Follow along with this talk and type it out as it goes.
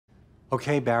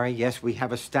Okay, Barry, yes, we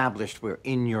have established we're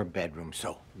in your bedroom.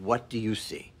 So, what do you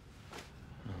see?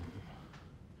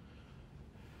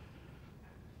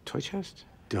 Toy chest?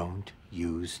 Don't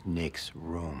use Nick's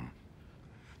room.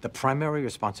 The primary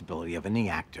responsibility of any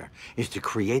actor is to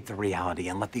create the reality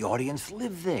and let the audience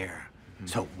live there. Mm-hmm.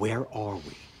 So, where are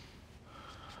we?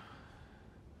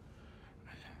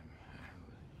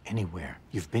 Anywhere.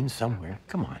 You've been somewhere.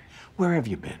 Come on. Where have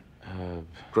you been?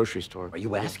 Grocery store. Are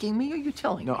you asking me or are you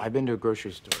telling me? No, I've been to a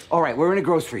grocery store. All right, we're in a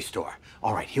grocery store.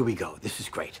 All right, here we go. This is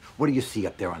great. What do you see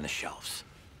up there on the shelves?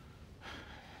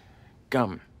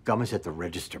 Gum. Gum is at the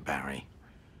register, Barry.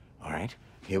 All right,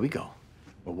 here we go.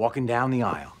 We're walking down the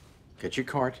aisle. Get your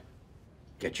cart.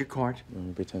 Get your cart.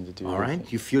 Pretend to do All right,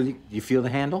 you feel the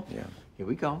handle? Yeah. Here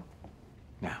we go.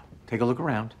 Now, take a look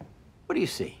around. What do you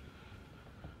see?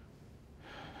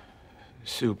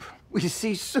 Soup. We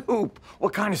see soup.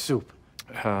 What kind of soup?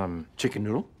 Chicken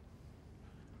noodle?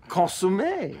 Consomme.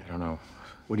 I don't know.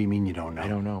 What do you mean you don't know? I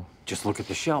don't know. Just look at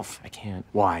the shelf. I can't.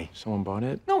 Why? Someone bought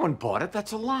it? No one bought it.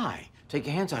 That's a lie. Take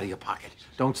your hands out of your pocket.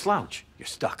 Don't slouch. You're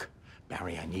stuck.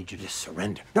 Barry, I need you to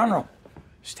surrender. No.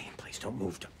 Stay in place. Don't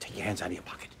move. Take your hands out of your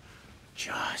pocket.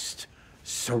 Just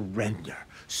surrender.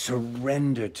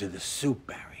 Surrender to the soup,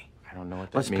 Barry. I don't know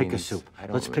what that Let's means. pick a soup.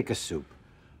 Let's pick a soup.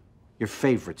 Your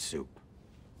favorite soup.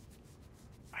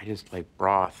 I just like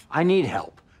broth. I need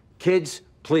help. Kids,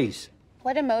 please.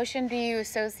 What emotion do you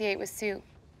associate with soup?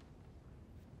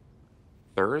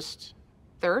 Thirst?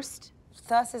 Thirst?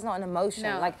 Thirst is not an emotion.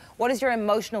 No. Like, what is your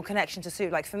emotional connection to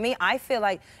soup? Like, for me, I feel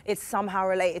like it's somehow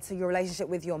related to your relationship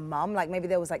with your mum. Like, maybe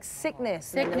there was, like,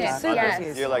 sickness. and there was soup yes.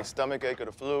 issues. Yeah, like stomachache or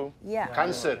the flu. Yeah.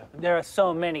 Cancer. There are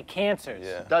so many cancers.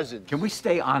 Yeah. Dozens. Can we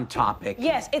stay on topic?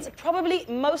 Yes, it's probably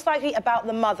most likely about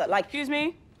the mother. Like, Excuse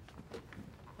me?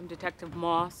 I'm Detective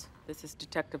Moss. This is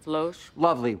Detective Loesch.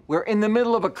 Lovely. We're in the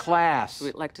middle of a class.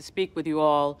 We'd like to speak with you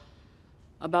all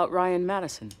about Ryan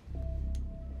Madison.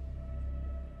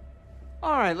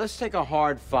 All right, let's take a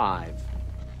hard 5.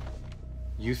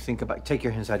 You think about... Take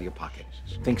your hands out of your pocket.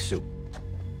 Think soup.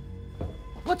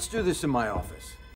 Let's do this in my office.